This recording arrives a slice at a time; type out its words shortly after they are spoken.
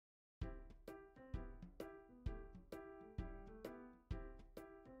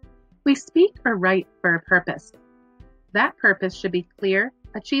We speak or write for a purpose. That purpose should be clear,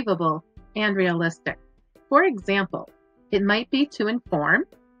 achievable, and realistic. For example, it might be to inform,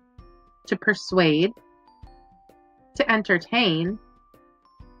 to persuade, to entertain,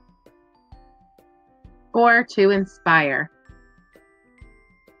 or to inspire.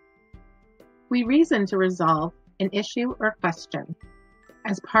 We reason to resolve an issue or question.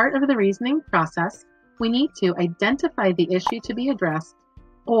 As part of the reasoning process, we need to identify the issue to be addressed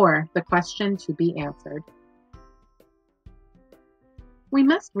or the question to be answered. We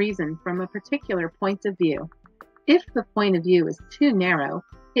must reason from a particular point of view. If the point of view is too narrow,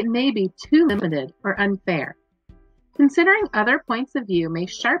 it may be too limited or unfair. Considering other points of view may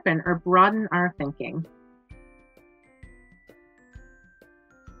sharpen or broaden our thinking.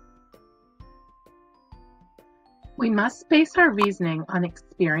 We must base our reasoning on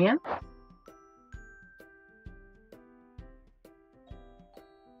experience,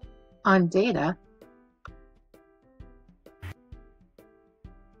 on data,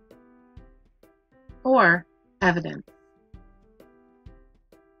 or evidence.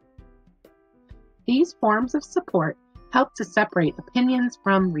 These forms of support help to separate opinions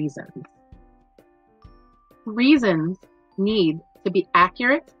from reasons. Reasons need to be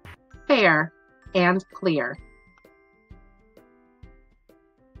accurate, fair, and clear.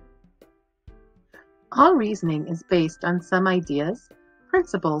 All reasoning is based on some ideas,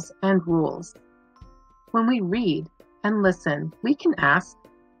 principles, and rules. When we read and listen, we can ask,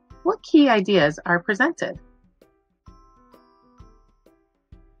 what key ideas are presented?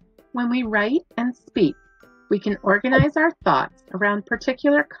 When we write and speak, we can organize our thoughts around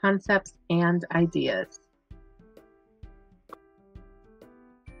particular concepts and ideas.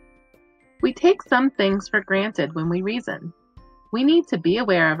 We take some things for granted when we reason. We need to be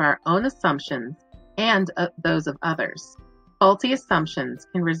aware of our own assumptions and those of others. Faulty assumptions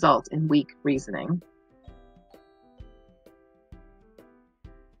can result in weak reasoning.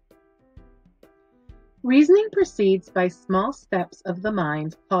 Reasoning proceeds by small steps of the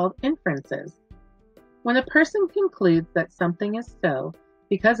mind called inferences. When a person concludes that something is so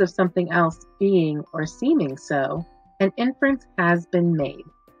because of something else being or seeming so, an inference has been made.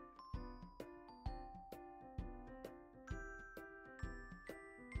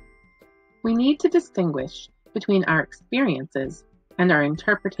 We need to distinguish between our experiences and our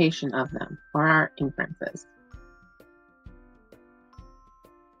interpretation of them, or our inferences.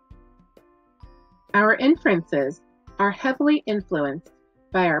 Our inferences are heavily influenced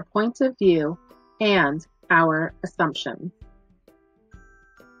by our point of view and our assumptions.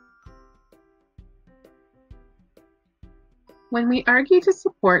 When we argue to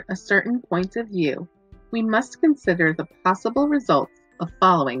support a certain point of view, we must consider the possible results of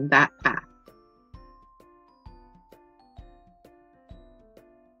following that path.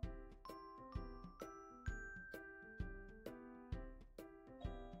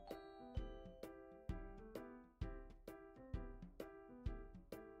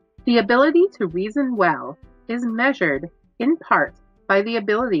 The ability to reason well is measured in part by the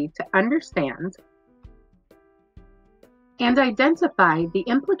ability to understand and identify the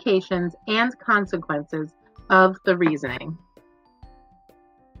implications and consequences of the reasoning.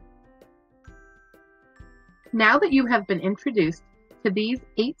 Now that you have been introduced to these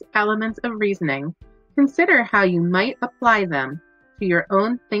 8 elements of reasoning, consider how you might apply them to your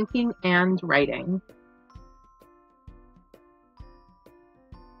own thinking and writing.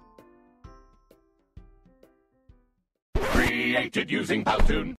 Created using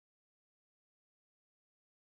Powtoon.